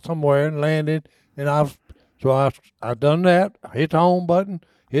was out somewhere and landed, and I done that. I hit the home button,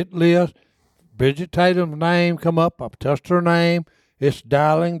 hit list. Bridget Tatum's name come up. I touched her name. It's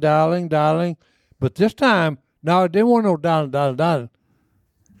dialing. But this time, no, it didn't want no dialing.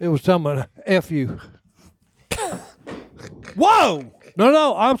 It was someone F you. Whoa!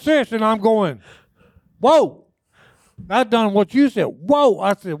 No, I'm serious, and I'm going, whoa. I done what you said. Whoa.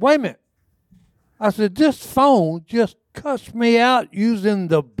 I said, wait a minute. I said, this phone just cussed me out using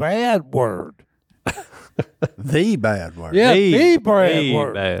the bad word. The bad word. Yeah, the The bad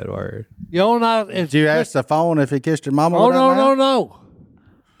word. bad word. You know, not. Did you ask the phone if he kissed your mama? Oh with that no, mouth? no.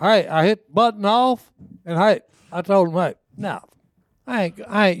 Hey, I hit the button off, and hey, I told him, hey, no, I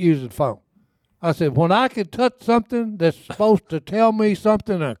ain't using the phone. I said, when I can touch something that's supposed to tell me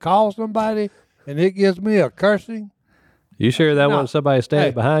something and call somebody, and it gives me a cursing. You sure that No. wasn't somebody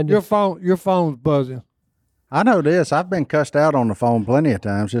standing Hey, behind you? Your phone's buzzing. I know this. I've been cussed out on the phone plenty of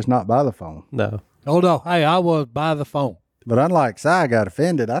times, just not by the phone. No. Oh no, hey, I was by the phone. But unlike Si got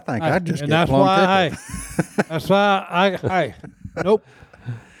offended, I think I'd just and get that's plumb why, tickled. hey, that's why hey, nope.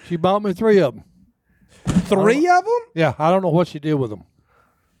 She bought me 3 of them. 3 of them? Yeah, I don't know what she did with them.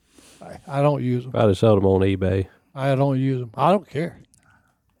 I don't use them. Probably sold them on eBay. I don't use them. I don't care.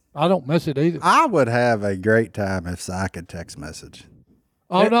 I don't miss it either. I would have a great time if Si could text message.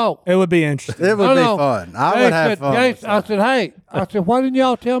 Oh no. It would be interesting. It would No, be no. fun. I They would have said- fun. they- with Si. I said, hey, why didn't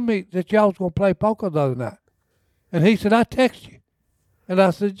y'all tell me that y'all was going to play poker the other night? And he said, I text you. And I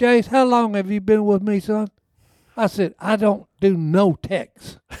said, Jace, how long have you been with me, son? I said, I don't do no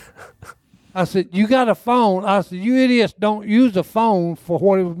texts. I said, you got a phone. I said, you idiots don't use a phone for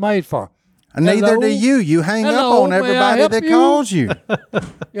what it was made for. And neither Hello? do you. You hang Hello, up on may I everybody help that you? calls you.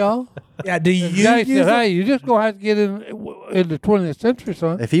 You know? Yeah, do you Jace use said, it? hey, you just going to have to get in the 20th century,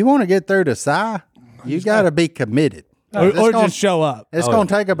 son. If you want to get through to Si, you got to be committed. Or It's gonna- just show up? It's Oh, going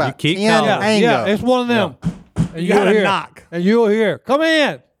to take about keep 10 calling. hang Yeah, ups. it's one of them. And You you'll gotta hear, knock. And you'll hear, come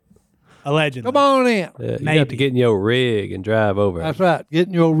in. Allegedly. Come on in. Yeah, you Maybe. have to get in your rig and drive over. That's right. Get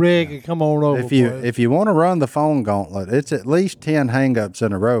in your rig and come on over. If you boys. if you want to run the phone gauntlet, it's at least 10 hang-ups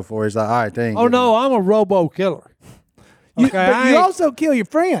in a row before he's like, all right, they ain't Oh giving no, up. I'm a robo killer. You, Okay, but I you ain't- also kill your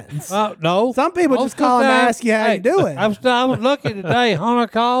friends. No. Some people Most just of the call and time- ask you how hey, you doing. I was lucky today. Hunter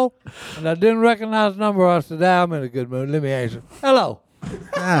called, and I didn't recognize the number. I said, I'm in a good mood. Let me answer. Hello.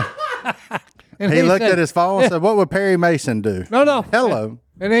 And He looked said, at his phone and said, what would Perry Mason do? No, no. Hello.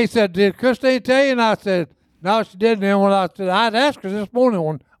 And he said, did Christine tell you? And I said, no, she didn't. And when I said, I'd asked her this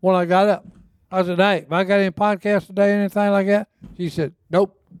morning when I got up. I said, hey, have I got any podcasts today, anything like that? She said,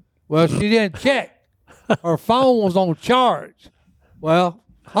 nope. Well, she didn't check. Her phone was on charge. Well,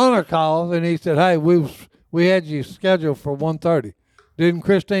 Hunter called, and he said, hey, we had you scheduled for 1:30. Didn't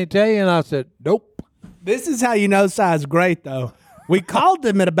Christine tell you? And I said, nope. This is how you know Si's great, though. We called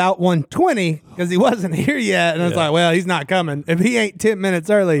him at about 1:20 because he wasn't here yet, and it's like, well, he's not coming. If he ain't 10 minutes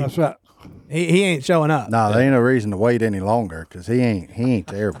early, That's right. he ain't showing up. No, there ain't no reason to wait any longer because he ain't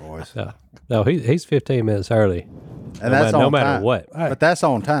there, boys. No, he's 15 minutes early. And that's no on matter time. what. But that's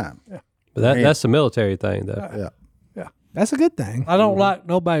on time. But that's the military thing, though. Yeah. That's a good thing. I don't like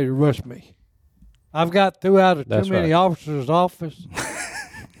nobody to rush me. I've got threw out of too That's many right. officers' office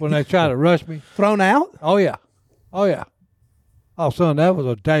when they try to rush me. Thrown out? Oh yeah, oh yeah. Oh son, that was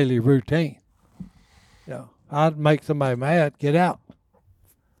a daily routine. Yeah, I'd make somebody mad. Get out,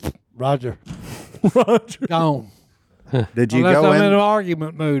 Roger. Roger, gone. Did you Unless go I'm in an in?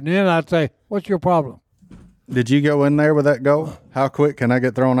 argument mood, and then I'd say, "What's your problem?" Did you go in there with that goal? How quick can I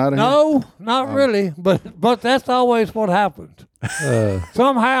get thrown out of here? No, not really. But that's always what happens.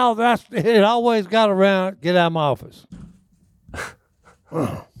 Somehow it. Always got around. Get out of my office.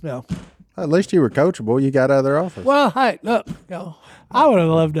 Yeah. At least you were coachable. You got out of their office. Well, hey, look. You know, I would have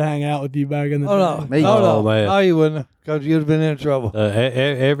loved to hang out with you back in the oh day. no, Me. oh no, Oh, man. no, you wouldn't, because you'd have been in trouble.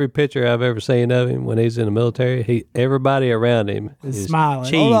 Every picture I've ever seen of him when he's in the military, everybody around him Is is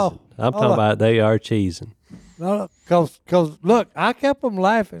smiling. cheesing. Hold on. I'm Hold talking on. about they are cheesing. No, because look, I kept them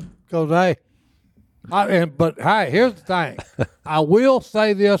laughing because but hey, here's the thing. I will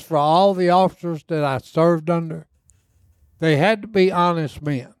say this for all the officers that I served under, they had to be honest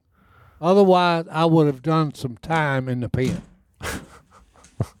men. Otherwise, I would have done some time in the pen.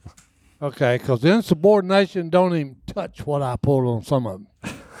 Okay, because insubordination don't even touch what I pulled on some of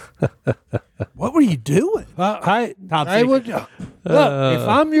them. What were you doing? Hey, Top they secret. would, look, if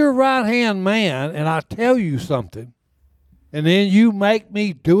I'm your right-hand man and I tell you something, and then you make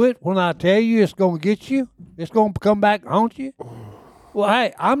me do it when I tell you it's going to get you, it's going to come back and haunt you, well,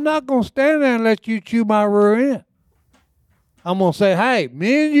 hey, I'm not going to stand there and let you chew my rear end. I'm going to say, hey,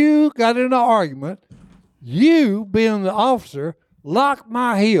 me and you got in an argument. You, being the officer, locked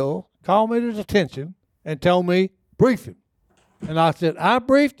my heel, called me to detention, and told me, brief him. And I said, I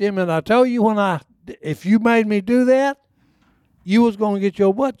briefed him, and I told you if you made me do that, you was going to get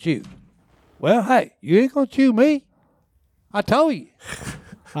your butt chewed. Well, hey, you ain't going to chew me. I told you.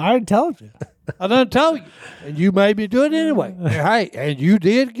 I already told you. I done told you. And you made me do it anyway. And, hey, and you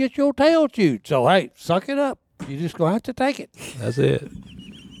did get your tail chewed. So, hey, suck it up. You just going to have to take it. That's it.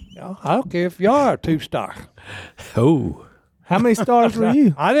 You know, I don't care if you are a 2-star. Oh, How many stars were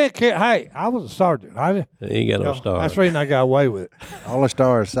you? I didn't care. Hey, I was a sergeant. I didn't. He ain't got no stars. That's the reason I got away with it. All the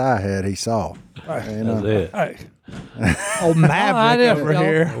stars Si had, he saw. You know? That's it. Hey, Old Maverick didn't over know.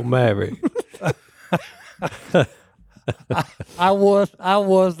 here. Old Maverick. I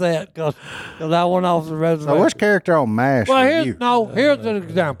was that because I went off the reservation. So, which character on MASH Well, were you? here's an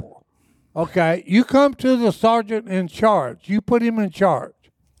example. Okay, you come to the sergeant in charge. You put him in charge.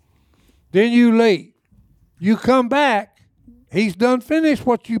 Then you leave. You come back. He's done finished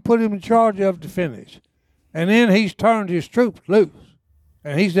what you put him in charge of to finish. And then he's turned his troops loose.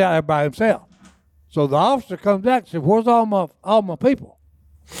 And he's out there by himself. So the officer comes back and said, where's all my people?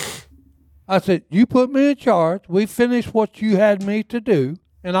 I said, you put me in charge. We finished what you had me to do.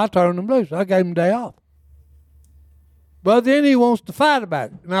 And I turned them loose. I gave him a day off. But then he wants to fight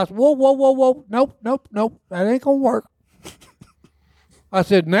about it. And I said, whoa. Nope. That ain't going to work. I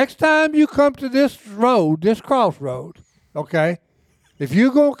said, next time you come to this road, this crossroad, okay, if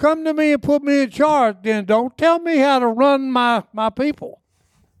you're going to come to me and put me in charge, then don't tell me how to run my people.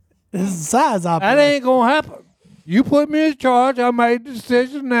 This is size That operation. ain't going to happen. You put me in charge. I made the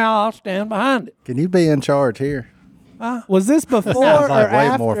decision. Now I'll stand behind it. Can you be in charge here? Was this before Sounds like or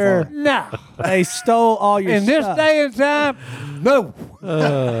way more after fun. No. they stole all your In this stuff? day and time, no.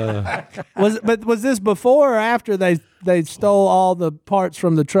 Was this before or after they stole all the parts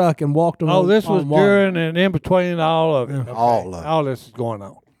from the truck and walked them? Oh, this was on water? during and in between all of it. Okay. All of it. All this is going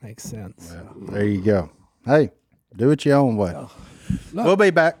on. Makes sense. There you go. Hey, do it your own way. We'll be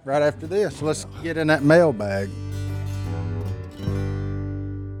back right after this. Let's get in that mailbag.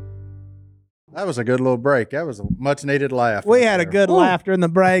 That was a good little break. That was a much needed laugh. We right had a there. good laugh during the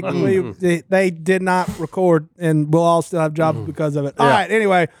break. They did not record, and we'll all still have jobs because of it. All Yeah. right.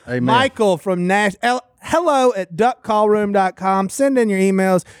 Anyway, Amen. Michael from Nash. Hello at duckcallroom.com. Send in your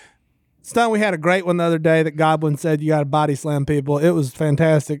emails. Stone, we had a great one the other day that Godwin said you got to body slam people. It was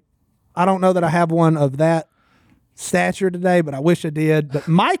fantastic. I don't know that I have one of that stature today, but I wish I did. But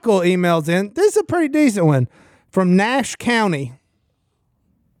Michael emails in. This is a pretty decent one from Nash County.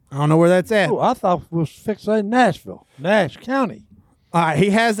 I don't know where that's at. Oh, I thought it was fixating Nashville, Nash County. All right,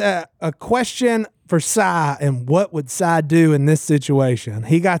 he has a question for Cy, and what would Cy do in this situation?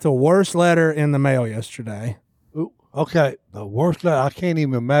 He got the worst letter in the mail yesterday. Ooh, okay, the worst letter. I can't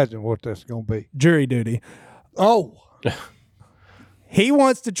even imagine what that's going to be. Jury duty. Oh, He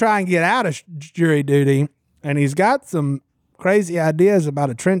wants to try and get out of jury duty, and he's got some crazy ideas about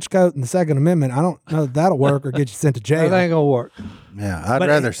a trench coat and the Second Amendment. I don't know if that'll work or get you sent to that jail. ain't going to work. Yeah, I'd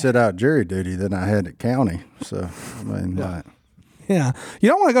rather sit out jury duty than I had at county. So, I mean, like, Yeah. You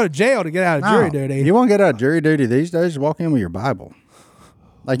don't want to go to jail to get out of jury duty. You want to get out of jury duty these days? Walk in with your Bible.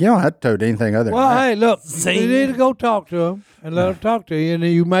 Like, you don't have to tote anything other Well, than that. hey, look, you need to go talk to them and let them talk to you, and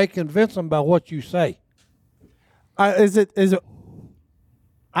then you may convince them by what you say. Is it?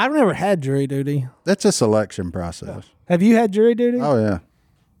 I've never had jury duty. That's a selection process. Have you had jury duty? Oh, yeah.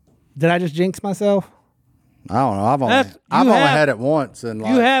 Did I just jinx myself? I don't know. I've That's- only you have- had it once. And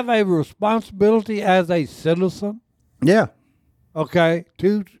like, You have a responsibility as a citizen, yeah. okay,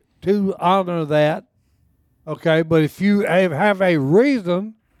 to honor that, okay. But if you have a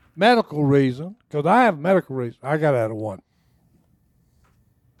reason, medical reason, because I have medical reason, I got out of one.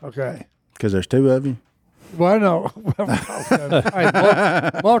 Okay. Because there's two of you. Well, no,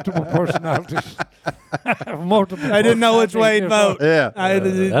 hey, multiple personalities. Multiple. I didn't know which way to vote. Yeah.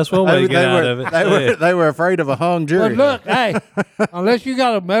 That's one way to get out of it. They were afraid of a hung jury. But look, hey, unless you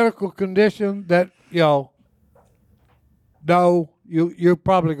got a medical condition that you're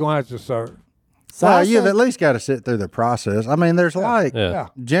probably going to have to serve. Well, you've at least got to sit through the process. I mean, there's Yeah.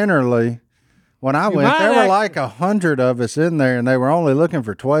 generally, when I went, might there were act- like 100 of us in there, and they were only looking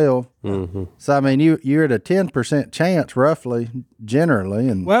for 12. Mm-hmm. So I mean, you're at a 10% chance, roughly, generally,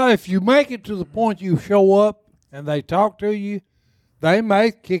 and Well, if you make it to the point you show up and they talk to you, they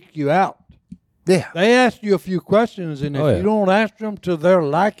may kick you out. yeah, They ask you a few questions, and if Oh, yeah. you don't answer them to their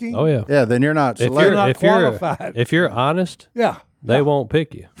liking, Oh yeah. yeah, then you're not If selected. you're not if you're qualified. if you're honest, yeah. they won't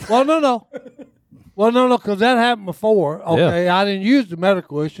pick you. Well, no. Well, no, because that happened before. Okay, I didn't use the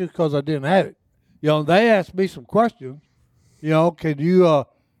medical issue because I didn't have it. They asked me some questions. Could you,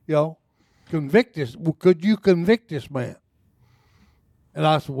 convict this? Could you convict this man? And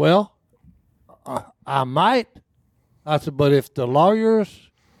I said, well, I might. I said, but if the lawyers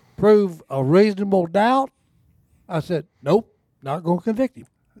prove a reasonable doubt, I said, nope, not going to convict him.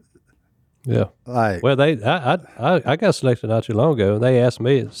 Yeah. like, Well, I got selected not too long ago, and they asked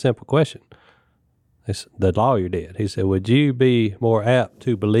me a simple question. The lawyer did. He said, "Would you be more apt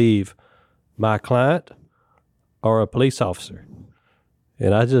to believe my client or a police officer?"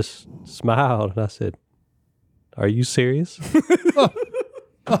 And I just smiled and I said, Are you serious?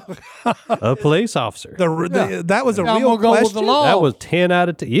 A police officer. That was a I'm real gonna go with question. the law. That was 10 out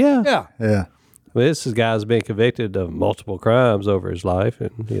of 10. Yeah. Yeah. Yeah. This guy's been convicted of multiple crimes over his life.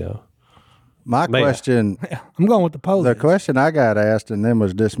 And, you know, My Man. question, I'm going with the police. the question I got asked and then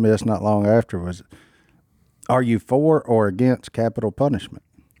was dismissed not long after was, are you for or against capital punishment?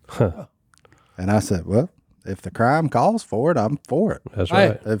 And I said, well, if the crime calls for it, I'm for it. that's Hey.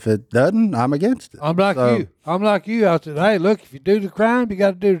 right. If it doesn't, I'm against it. I'm like So- you. I'm like you. I said, hey, look, if you do the crime, you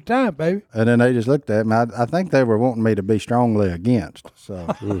got to do the time, baby. And then they just looked at me. I think they were wanting me to be strongly against. So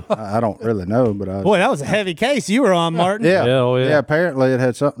I don't really know, but I. Boy, that was a heavy case you were on, Martin. Yeah. Yeah, oh, yeah. Apparently, it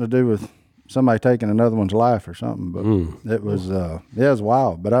had something to do with somebody taking another one's life or something. But it was, it was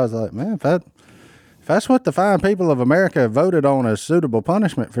wild. But I was like, man, if that's what the fine people of America have voted on as suitable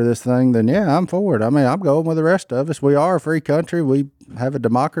punishment for this thing, then yeah, I'm for it. I mean, I'm going with the rest of us. We are a free country. We have a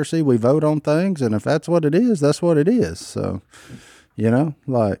democracy. We vote on things, and if that's what it is, that's what it is. So,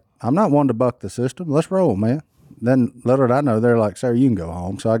 like, I'm not one to buck the system. Let's roll, man. Then little did I know, they're like, sir, you can go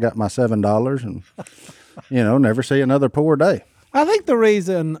home. So I got my $7 and, never see another poor day. I think the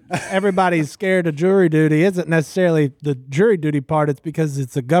reason everybody's scared of jury duty isn't necessarily the jury duty part. It's because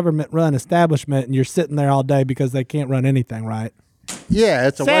it's a government-run establishment, and you're sitting there all day because they can't run anything right. Yeah,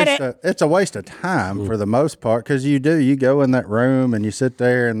 it's a Said waste. It's a waste of time for the most part because you go in that room and you sit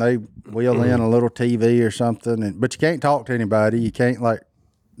there and they wheel in a little TV or something, but you can't talk to anybody. You can't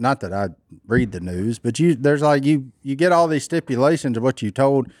not that I read the news, but there's you get all these stipulations of what you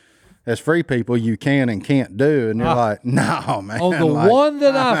told as free people you can and can't do, and you're like, no, man. On the one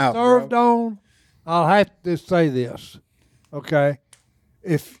that I served on, I'll have to say this, okay?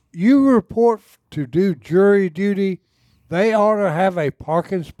 If you report to do jury duty, they ought to have a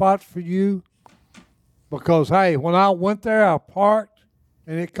parking spot for you because, hey, when I went there, I parked,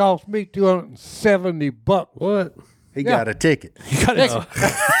 and it cost me $270. What? He got a ticket.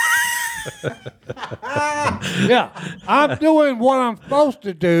 Yeah, I'm doing what I'm supposed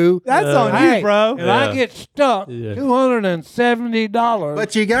to do. That's on Hey, you, bro. And I get stuck Yeah. $270.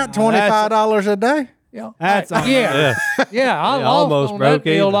 But you got $25 a day yeah, That's on yeah, yeah. I Yeah, lost almost on broke that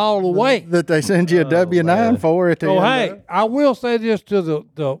deal even. all the way. that they send you a W-9 for at the So end. hey, I will say this to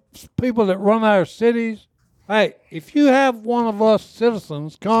the people that run our cities. Hey, if you have one of us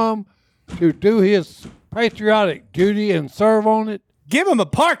citizens come to do his patriotic duty and serve on it, Give them a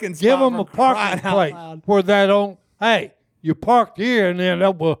parking spot. give them a for crying parking out place loud. where they don't. Hey, you parked here, and then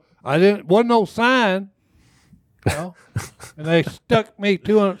wasn't no sign. And they stuck me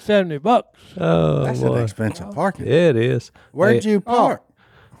 $270. Oh, That's boy. an expensive parking. Yeah, it is. Where'd Hey, you park?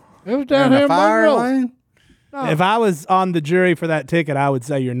 It was down In here a in fire Monroe. lane? If I was on the jury for that ticket, I would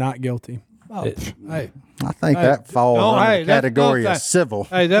say you're not guilty. Oh, hey, I think that falls no, under hey, the that's category another of thing. civil.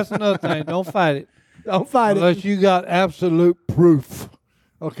 hey, that's another thing. Don't fight it. Don't fight it. Unless you got absolute proof,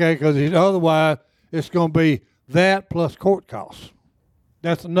 okay? Because otherwise, it's going to be that plus court costs.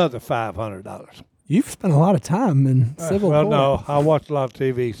 That's another $500. You've spent a lot of time in civil Well, court. no, I watch a lot of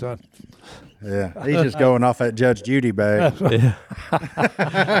TV, son. Yeah, he's just going off that Judge Judy bag.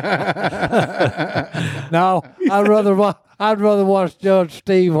 No, I'd rather watch Judge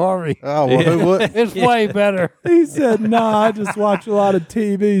Steve Harvey. Oh, well, who would? It's way better. He said, "No, I just watch a lot of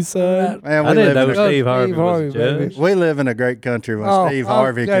TV, son." Man, I didn't know in a, Steve Harvey was a baby. judge. we live in a great country when Oh, Steve I'll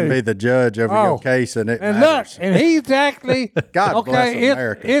Harvey tell can you. be the judge over Oh. your case, and it And look, matters. and he's actually God bless okay.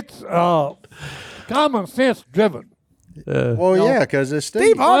 America. It's common sense driven. Well, yeah, because it's Steve.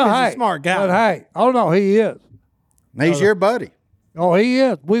 Steve Harvey's Well, a hey, smart guy. But hey, oh no, he is. He's your buddy. Oh, he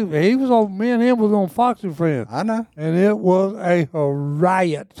is. He was on. Me and him was on Fox and Friends, I know. and it was a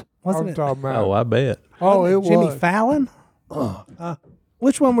riot. Wasn't I'm it? talking about. Oh, I bet. Oh, it Jimmy was. Fallon?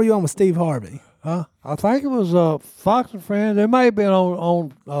 Which one were you on with Steve Harvey? I think it was Fox and Friends. It may have been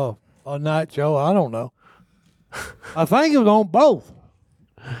on a night show. I don't know. I think it was on both.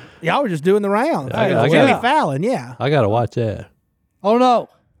 Y'all were just doing the rounds. I got- Jimmy yeah. Fallon, yeah. I got to watch that. Oh no.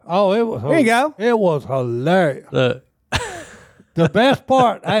 Oh, it was. There you go. It was hilarious. Look, The best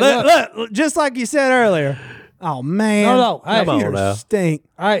part. Hey, Look, just like you said earlier. Oh man. No, hey, Come on Peter now. stink.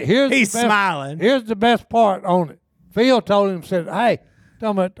 Hey, here's He's the best, smiling. Here's the best part on it. Phil told him, said, "Hey,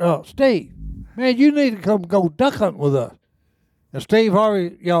 tell me, Steve, man, you need to come go duck hunting with us." And Steve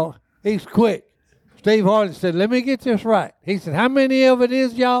Harvey, y'all, he's quick. Steve Harvey said, "Let me get this right." He said, "How many of it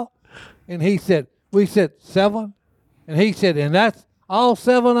is, y'all?" And he said, "We said 7." And he said, "And that's all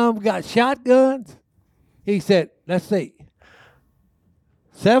 7 of them got shotguns." He said, "Let's see,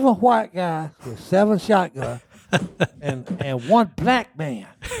 7 white guys with 7 shotguns." and one black man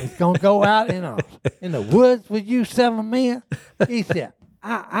is gonna go out in the woods with you 7 men. He said,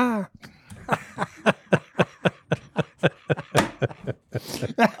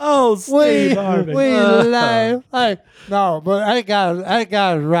 Oh, Steve Harvey. We laugh. Hey, no, but that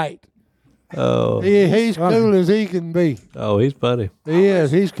guy's right. Oh, He's cool as he can be. oh, he's funny. He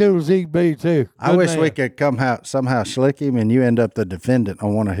is. He's cool as he can be too. I Good wish man. we could somehow slick him and you end up the defendant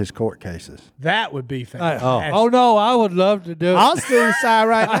on one of his court cases. That would be Hey, fantastic. oh no, I would love to do it. I'll suicide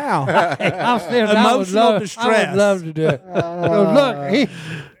right now. I'm saying I would Emotional love, distress. I would love to do it. So look,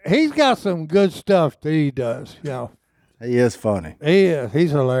 he's got some good stuff that he does. You know, He is funny. he is.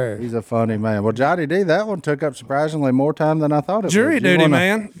 He's hilarious. He's a funny man. Well, Johnny D, that one took up surprisingly more time than I thought it Jury would. You duty, wanna-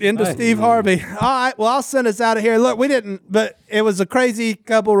 man. Into Steve Harvey. All right. Well, I'll send us out of here. Look, we didn't, but it was a crazy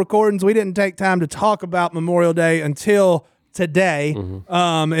couple recordings. We didn't take time to talk about Memorial Day until today.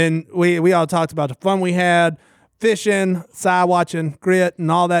 And we all talked about the fun we had, fishing, side watching, grit,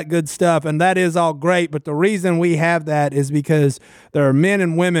 and all that good stuff. And that is all great. But the reason we have that is because there are men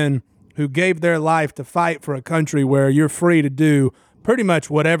and women who gave their life to fight for a country where you're free to do pretty much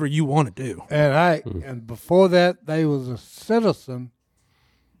whatever you want to do. And before that, they was a citizen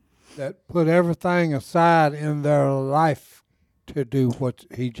that put everything aside in their life to do what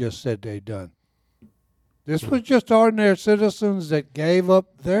he just said they done. This was just ordinary citizens that gave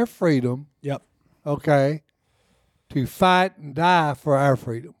up their freedom, Yep. okay, to fight and die for our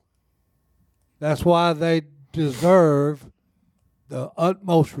freedom. That's why they deserve the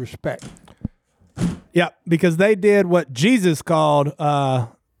utmost respect. Yep, because they did what Jesus called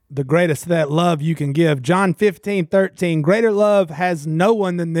the greatest that love you can give. John 15:13, greater love has no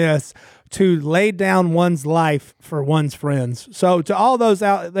one than this, to lay down one's life for one's friends. So to all those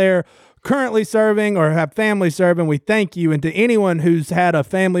out there currently serving or have family serving, we thank you. And to anyone who's had a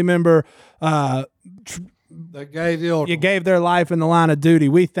family member They gave the order. you gave their life in the line of duty,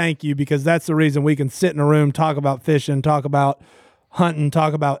 we thank you, because that's the reason we can sit in a room, talk about fishing, talk about hunting,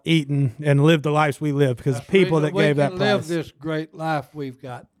 talk about eating, and live the lives we live, because people that we gave that can live price. this great life we've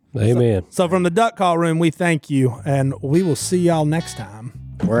got. Amen. So from the Duck Call Room, we thank you, and we will see y'all next time.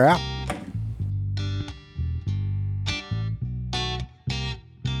 We're out.